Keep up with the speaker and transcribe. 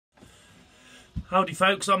Howdy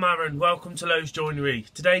folks, I'm Aaron, welcome to Lowe's Joinery.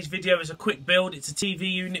 Today's video is a quick build. It's a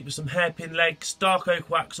TV unit with some hairpin legs, dark oak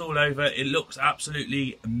wax all over. It looks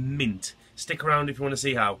absolutely mint. Stick around if you want to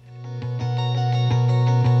see how.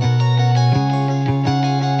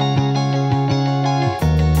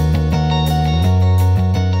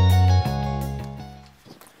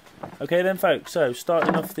 Okay then folks, so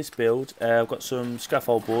starting off this build, I've got some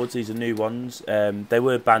scaffold boards. These are new ones. They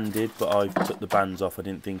were banded, but I took the bands off. I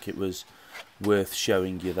didn't think it was worth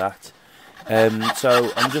showing you that.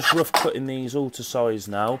 So I'm just rough cutting these all to size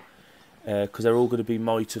now, because they're all going to be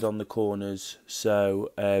mitered on the corners. So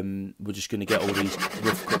we're just going to get all these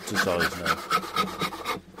rough cut to size now.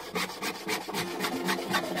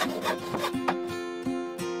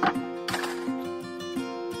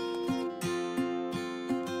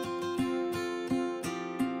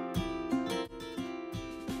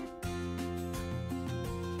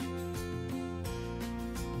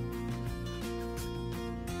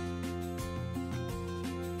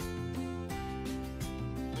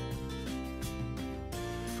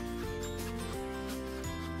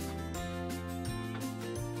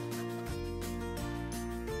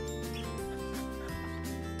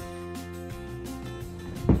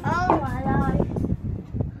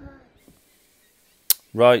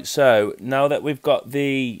 Right, so now that we've got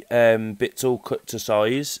the bits all cut to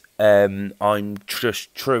size, I'm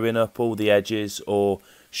just truing up all the edges or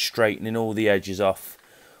straightening all the edges off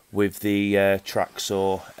with the track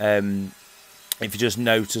saw. If you just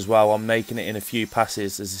note as well, I'm making it in a few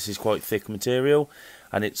passes as this is quite thick material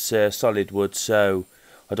and it's solid wood, so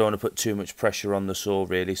I don't want to put too much pressure on the saw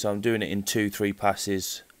really. So I'm doing it in 2-3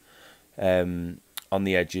 passes on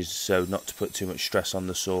the edges, so not to put too much stress on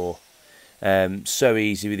the saw. So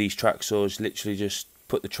easy with these track saws, literally just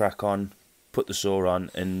put the track on, put the saw on,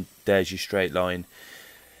 and there's your straight line.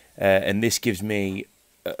 And this gives me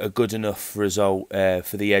a good enough result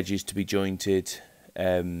for the edges to be jointed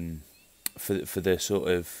for the sort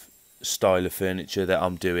of style of furniture that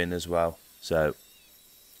I'm doing as well. So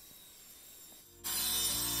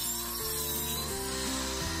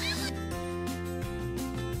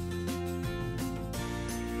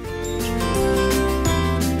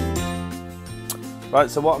right,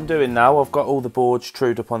 so what I'm doing now, I've got all the boards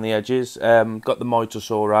trued up on the edges, got the miter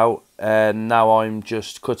saw out, and now I'm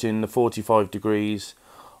just cutting the 45 degrees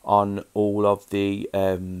on all of the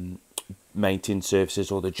mating surfaces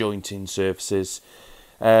or the jointing surfaces.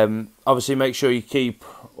 Obviously make sure you keep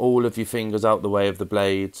all of your fingers out the way of the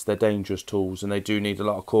blades. They're dangerous tools and they do need a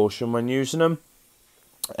lot of caution when using them.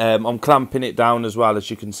 I'm clamping it down as well, as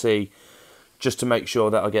you can see, just to make sure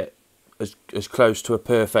that I get as close to a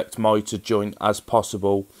perfect miter joint as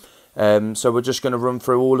possible. So we're just going to run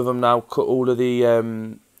through all of them now, cut all of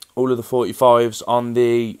the 45s on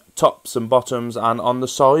the tops and bottoms and on the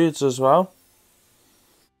sides as well.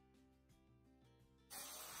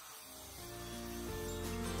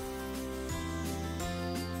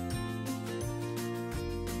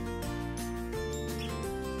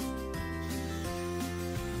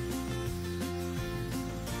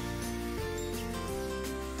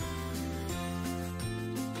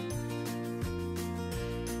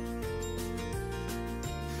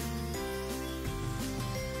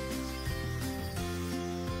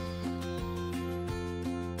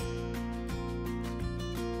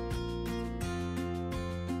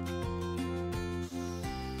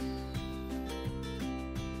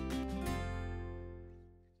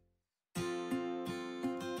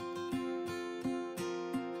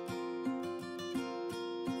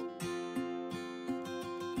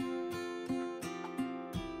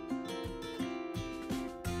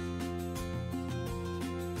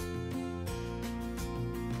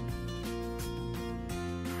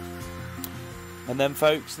 And then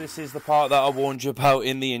folks, this is the part that I warned you about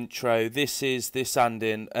in the intro. This is the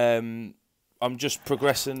sanding. I'm just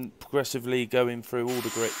progressively going through all the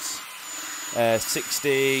grits.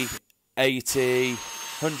 60, 80,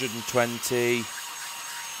 120.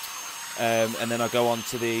 And then I go on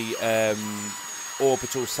to the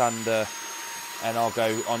orbital sander and I'll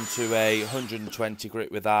go on to a 120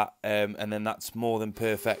 grit with that. And then that's more than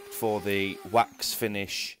perfect for the wax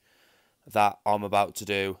finish that I'm about to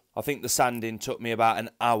do. I think the sanding took me about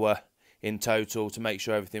an hour in total to make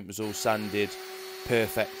sure everything was all sanded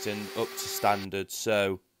perfect and up to standard.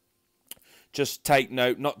 So just take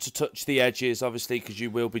note not to touch the edges, obviously, because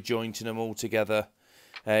you will be jointing them all together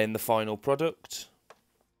in the final product.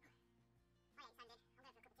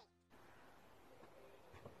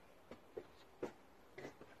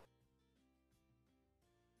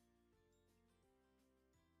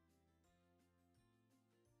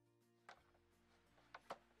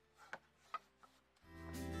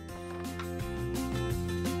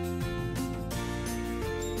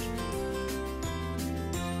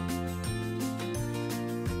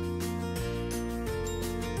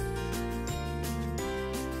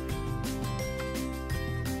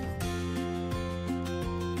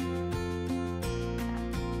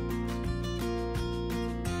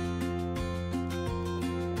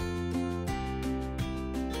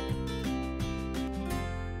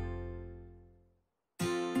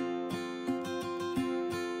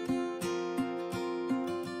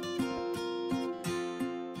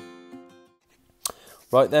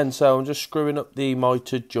 Right then, so I'm just screwing up the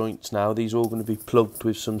mitered joints now. These are all going to be plugged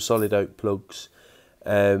with some solid oak plugs.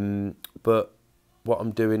 But what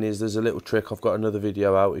I'm doing is, there's a little trick. I've got another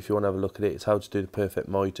video out if you want to have a look at it. It's how to do the perfect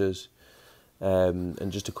miters.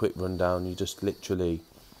 And just a quick rundown, you just literally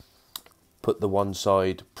put the one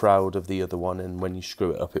side proud of the other one, and when you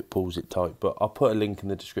screw it up it pulls it tight. But I'll put a link in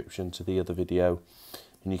the description to the other video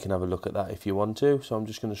and you can have a look at that if you want to. So I'm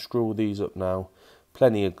just going to screw all these up now,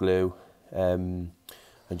 plenty of glue, and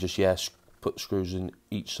just put screws in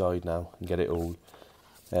each side now and get it all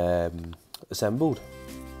assembled.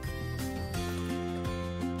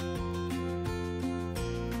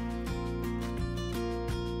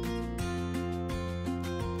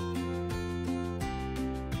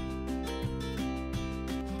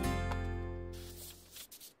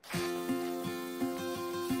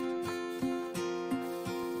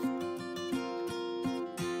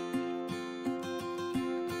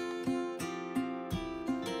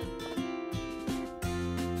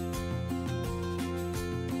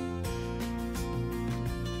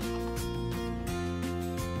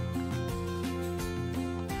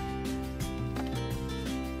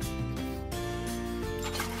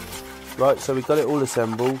 Right, so we got it all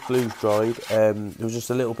assembled, glue's dried. There was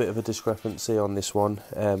just a little bit of a discrepancy on this one,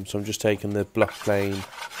 so I'm just taking the block plane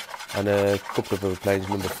and a couple of other planes,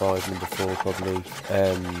 number 5, number 4 probably,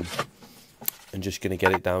 and just going to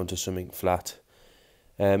get it down to something flat.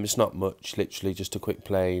 It's not much, literally just a quick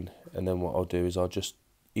plane, and then what I'll do is I'll just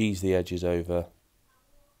ease the edges over,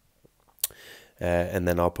 and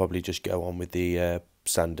then I'll probably just go on with the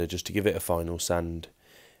sander just to give it a final sand.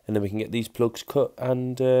 And then we can get these plugs cut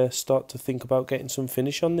and start to think about getting some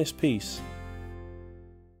finish on this piece.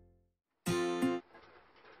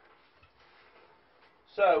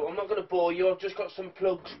 So I'm not going to bore you. I've just got some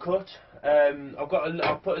plugs cut.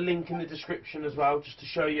 I'll put a link in the description as well, just to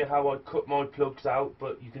show you how I cut my plugs out.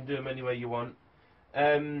 But you can do them any way you want.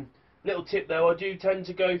 Little tip though, I do tend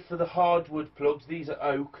to go for the hardwood plugs. These are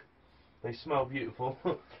oak. They smell beautiful.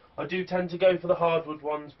 I do tend to go for the hardwood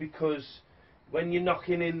ones because when you're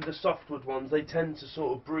knocking in the softwood ones, they tend to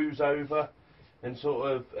sort of bruise over and sort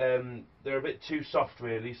of, they're a bit too soft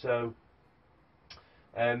really, so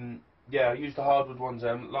yeah, I use the hardwood ones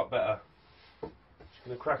a lot better. Just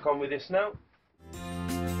going to crack on with this now.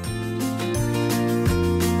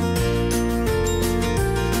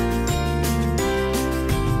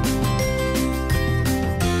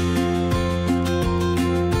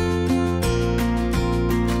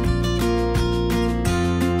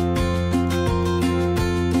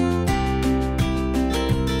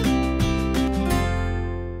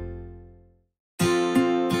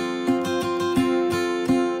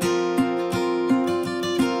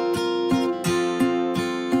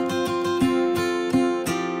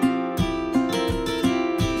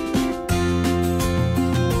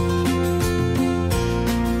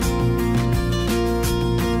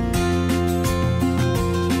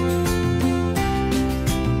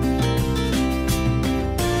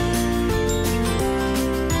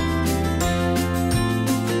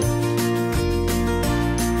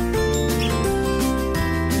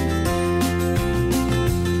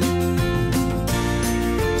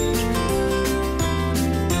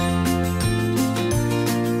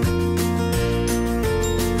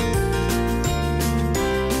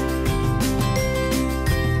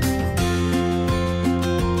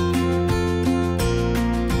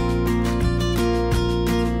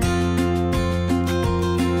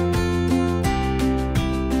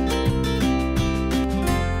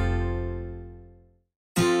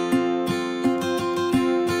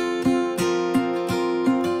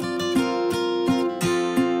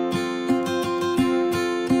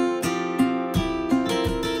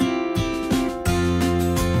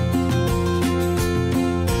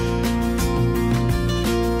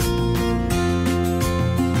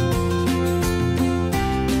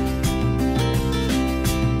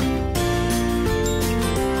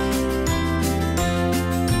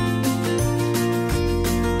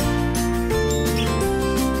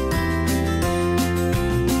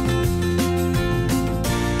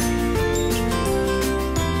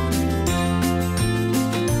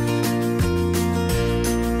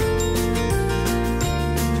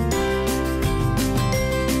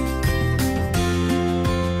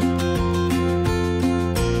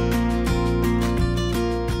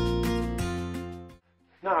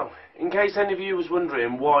 In case any of you was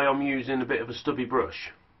wondering why I'm using a bit of a stubby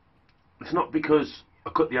brush, it's not because I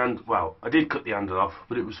cut the handle, well, I did cut the handle off,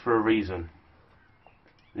 but it was for a reason.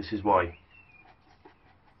 This is why.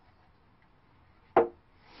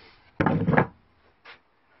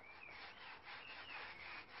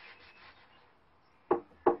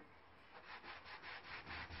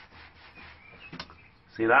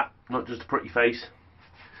 See that? Not just a pretty face.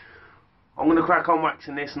 I'm going to crack on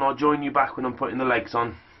waxing this, and I'll join you back when I'm putting the legs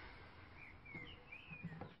on.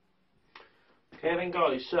 Okay then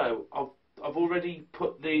guys, so I've already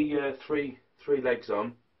put the three legs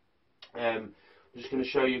on. I'm just going to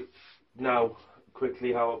show you now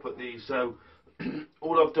quickly how I put these. So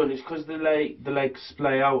all I've done is, because the legs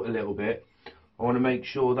splay out a little bit, I want to make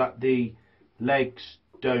sure that the legs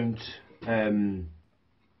don't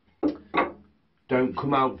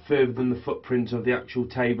come out further than the footprint of the actual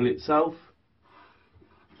table itself,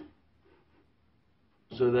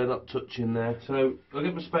 so they're not touching there. So I'll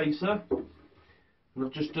get my spacer, and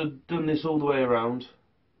I've just done this all the way around.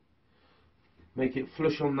 Make it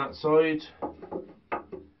flush on that side,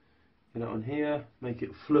 get it on here, make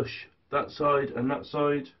it flush that side and that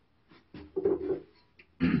side.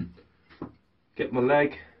 Get my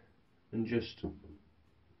leg and just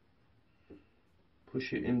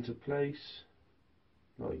push it into place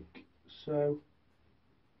like so.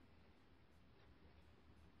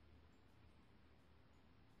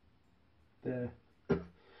 There,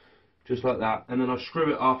 just like that, and then I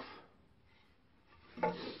screw it off.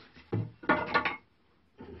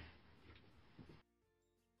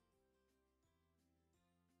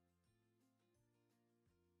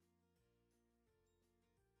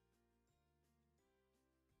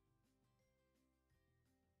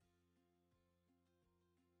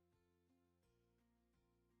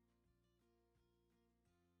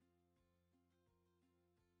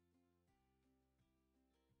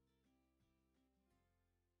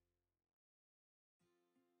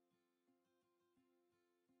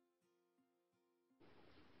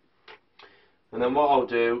 And then what I'll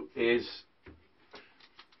do is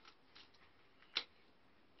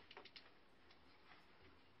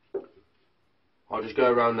I'll just go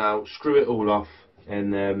around now, screw it all off,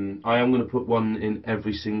 and I am going to put one in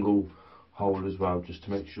every single hole as well, just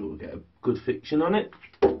to make sure we get a good fixing on it.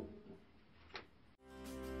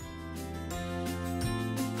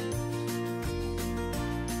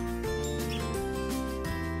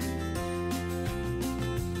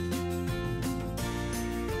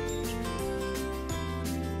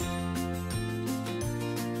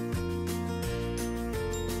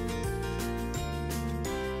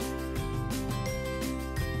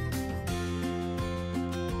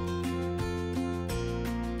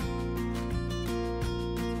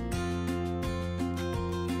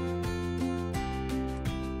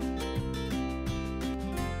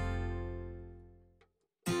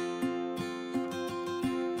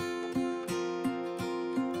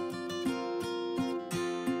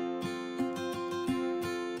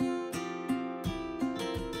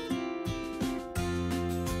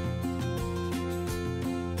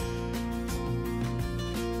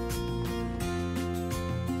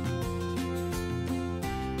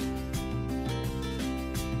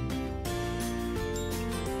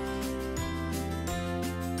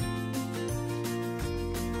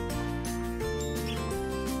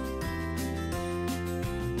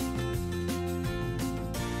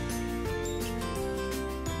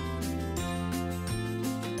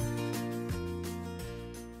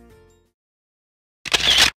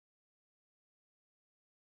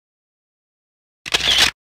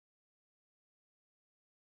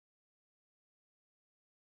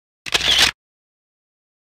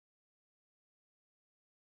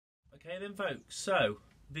 Okay then folks, so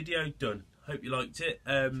video done. Hope you liked it.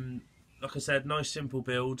 Like I said, nice simple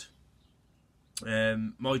build.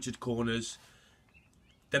 Mitered corners.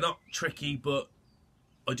 They're not tricky, but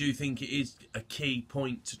I do think it is a key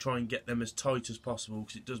point to try and get them as tight as possible,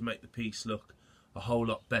 because it does make the piece look a whole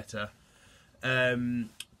lot better.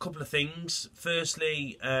 Couple of things.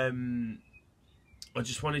 Firstly, I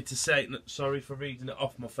just wanted to say, sorry for reading it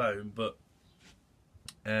off my phone, but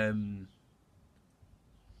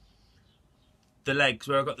the legs,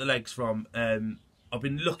 where I got the legs from, I've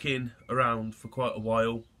been looking around for quite a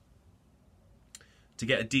while to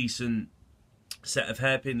get a decent set of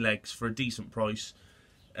hairpin legs for a decent price.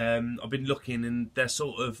 I've been looking, and they're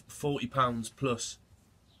sort of £40 plus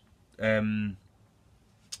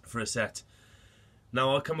for a set.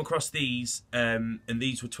 Now I come across these, and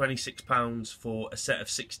these were £26 for a set of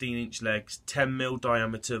 16-inch legs, 10mm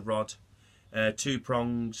diameter rod, 2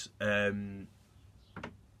 prongs, and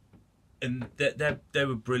they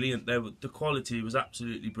were brilliant. The quality was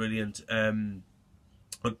absolutely brilliant.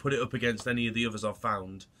 I'd put it up against any of the others I've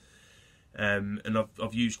found, and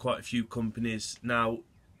I've used quite a few companies. Now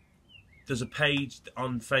there's a page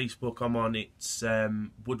on Facebook I'm on. It's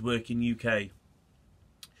Woodworking UK.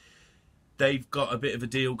 They've got a bit of a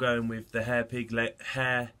deal going with the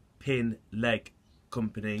hairpin leg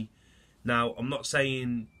company. Now I'm not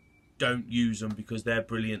saying don't use them because they're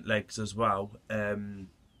brilliant legs as well.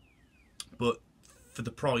 But for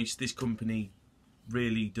the price, this company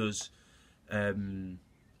really does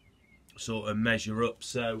sort of measure up.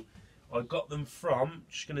 So I got them from,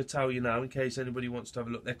 just going to tell you now in case anybody wants to have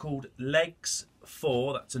a look, they're called Legs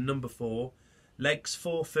 4, that's a number 4, Legs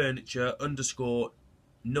 4 Furniture _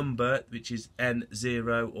 number, which is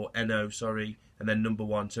N0 or NO, sorry, and then number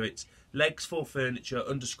 1. So it's Legs 4 Furniture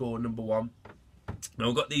 _ number 1. Now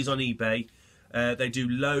I've got these on eBay. They do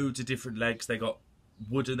loads of different legs. They got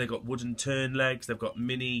wooden turn legs. They've got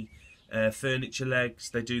mini furniture legs.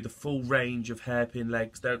 They do the full range of hairpin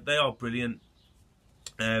legs. They are brilliant.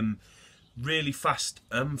 Really fast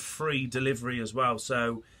and free delivery as well.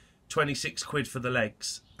 So 26 quid for the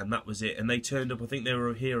legs, and that was it. And they turned up, I think they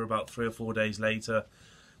were here about 3 or 4 days later.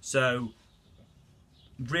 So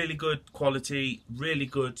really good quality, really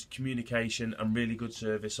good communication, and really good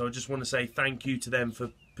service. So I just want to say thank you to them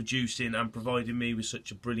for producing and providing me with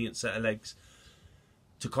such a brilliant set of legs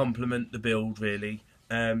to complement the build, really.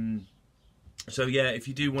 So yeah, if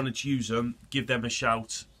you do want to use them, give them a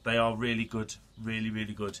shout. They are really good, really,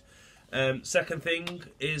 really good. Second thing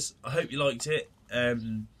is, I hope you liked it.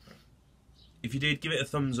 If you did, give it a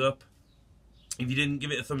thumbs up. If you didn't,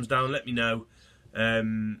 give it a thumbs down. Let me know.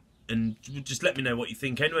 And just let me know what you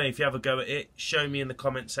think. Anyway, if you have a go at it, show me in the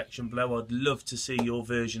comment section below. I'd love to see your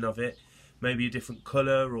version of it. Maybe a different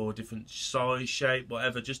colour or different size, shape,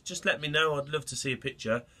 whatever. Just let me know. I'd love to see a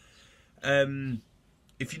picture.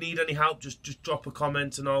 If you need any help, just drop a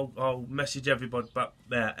comment and I'll message everybody back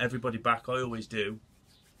there. Everybody back. I always do.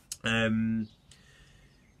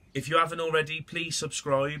 If you haven't already, please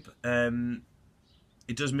subscribe.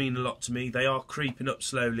 It does mean a lot to me. They are creeping up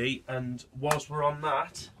slowly, and whilst we're on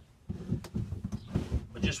that,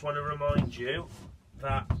 I just want to remind you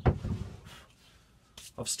that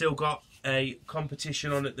I've still got a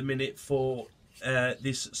competition on at the minute for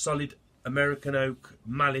this solid American oak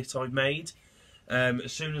mallet I've made.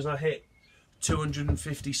 As soon as I hit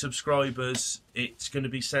 250 subscribers, it's going to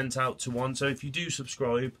be sent out to one. So if you do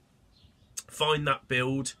subscribe, find that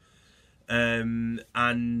build and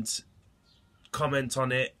comment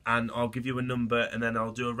on it, and I'll give you a number, and then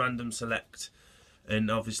I'll do a random select, and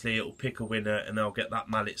obviously it'll pick a winner, and I'll get that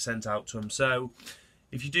mallet sent out to them. So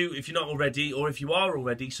if you're not already, or if you are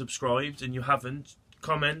already subscribed and you haven't,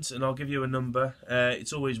 comment and I'll give you a number.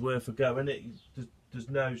 It's always worth a go, and there's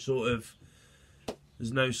no sort of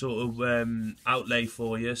outlay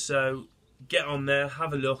for you. So get on there,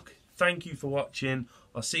 have a look. Thank you for watching.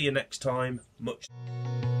 I'll see you next time. Much.